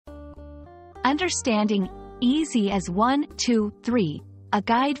Understanding Easy as 1, 2, 3, a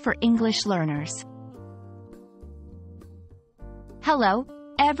guide for English learners. Hello,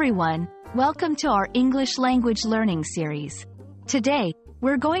 everyone. Welcome to our English language learning series. Today,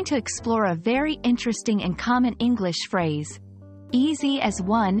 we're going to explore a very interesting and common English phrase, easy as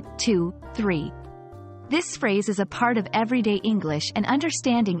 1, 2, 3. This phrase is a part of everyday English, and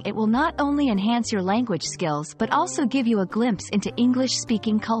understanding it will not only enhance your language skills but also give you a glimpse into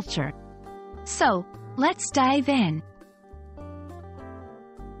English-speaking culture. So, let's dive in.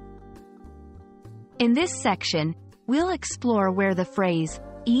 In this section, we'll explore where the phrase,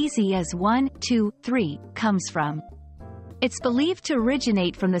 easy as 1, 2, 3, comes from. It's believed to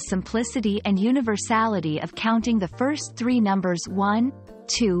originate from the simplicity and universality of counting the first three numbers 1,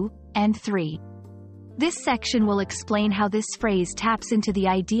 2, and 3. This section will explain how this phrase taps into the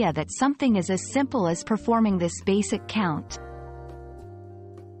idea that something is as simple as performing this basic count.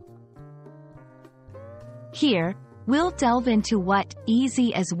 Here, we'll delve into what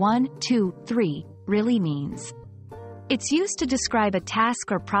easy as 1, 2, 3 really means. It's used to describe a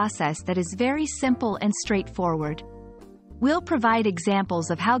task or process that is very simple and straightforward. We'll provide examples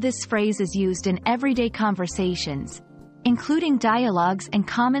of how this phrase is used in everyday conversations, including dialogues and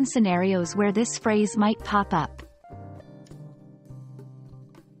common scenarios where this phrase might pop up.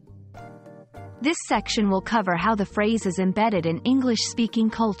 This section will cover how the phrase is embedded in English-speaking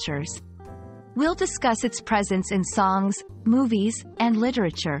cultures. We'll discuss its presence in songs, movies, and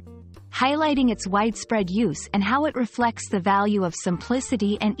literature, highlighting its widespread use and how it reflects the value of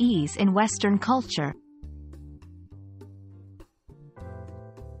simplicity and ease in Western culture.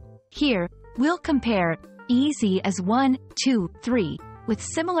 Here, we'll compare easy as 1, 2, 3 with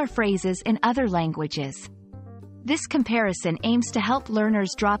similar phrases in other languages. This comparison aims to help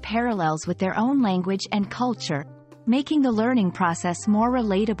learners draw parallels with their own language and culture, making the learning process more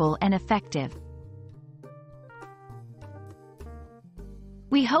relatable and effective.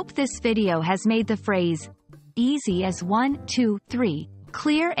 We hope this video has made the phrase, easy as 1, 2, 3,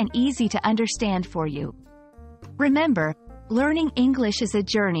 clear and easy to understand for you. Remember, learning English is a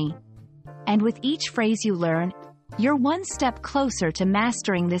journey, and with each phrase you learn, you're one step closer to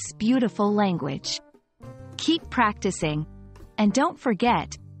mastering this beautiful language. Keep practicing, and don't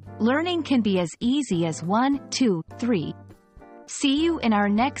forget, learning can be as easy as 1, 2, 3. See you in our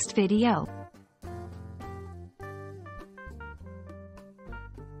next video.